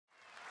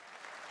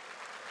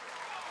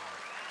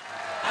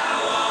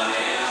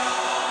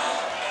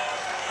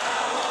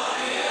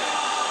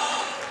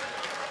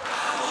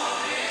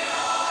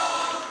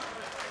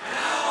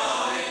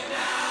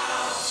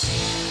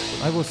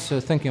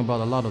was thinking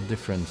about a lot of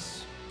different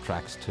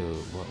tracks to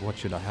what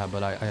should I have,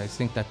 but I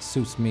think that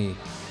suits me.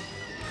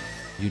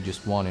 You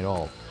just want it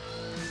all,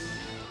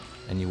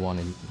 and you want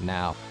it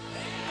now.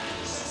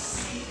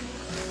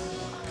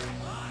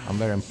 I'm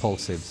very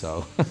impulsive,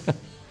 so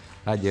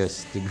I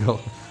just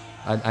go.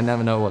 I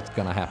never know what's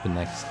gonna happen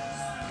next.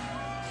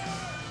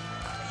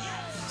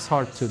 It's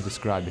hard to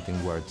describe it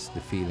in words,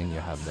 the feeling you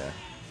have there.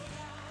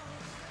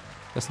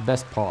 That's the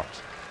best part.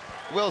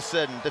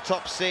 Wilson, the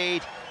top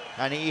seed,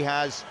 and he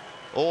has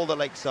all the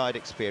Lakeside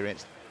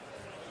experience.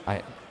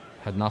 I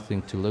had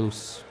nothing to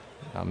lose.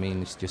 I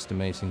mean, it's just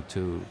amazing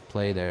to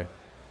play there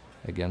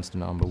against the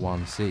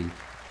 #1 seed.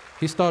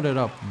 He started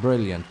up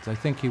brilliant. I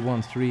think he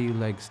won 3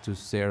 legs to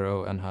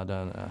 0 and had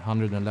a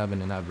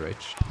 111 in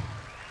average.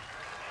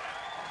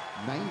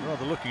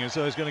 Rather looking as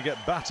though he's going to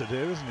get battered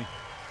here, isn't he?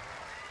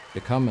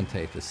 The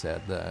commentator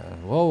said,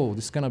 whoa,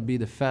 this is going to be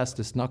the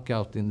fastest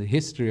knockout in the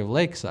history of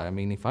Lakeside. I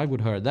mean, if I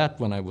would heard that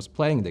when I was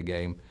playing the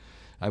game,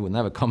 I would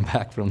never come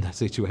back from that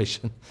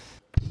situation.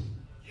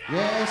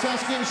 Yes,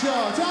 asking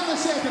shot on the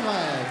second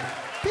leg.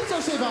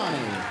 BDO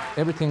Sajwani.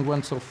 Everything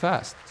went so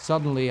fast.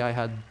 Suddenly I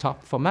had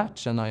top for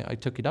match and I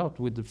took it out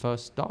with the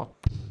first dart.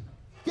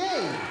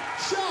 Game,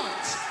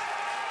 shot,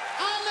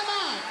 and the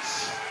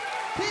match.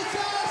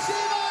 BDO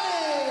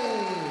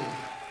Sajwani.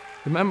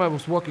 Remember, I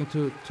was walking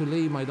to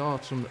leave my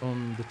darts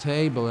on the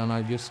table and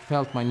I just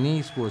felt my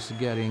knees was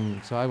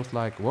getting, so I was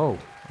like, whoa,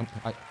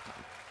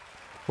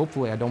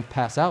 hopefully I don't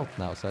pass out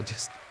now. So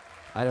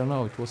I don't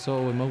know, it was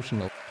so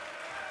emotional.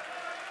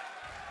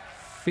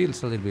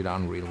 Feels a little bit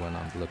unreal when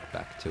I look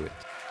back to it.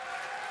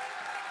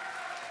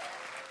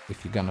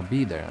 If you're gonna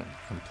be there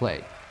and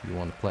play, you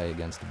want to play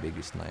against the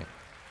biggest name.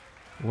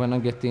 When I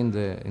get in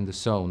the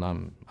zone,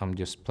 I'm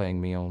just playing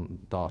my own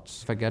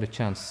darts. If I get a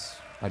chance,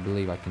 I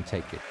believe I can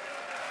take it.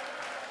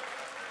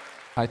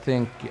 I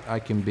think I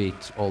can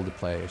beat all the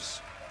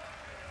players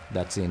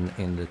that's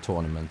in the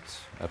tournament,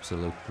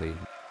 absolutely.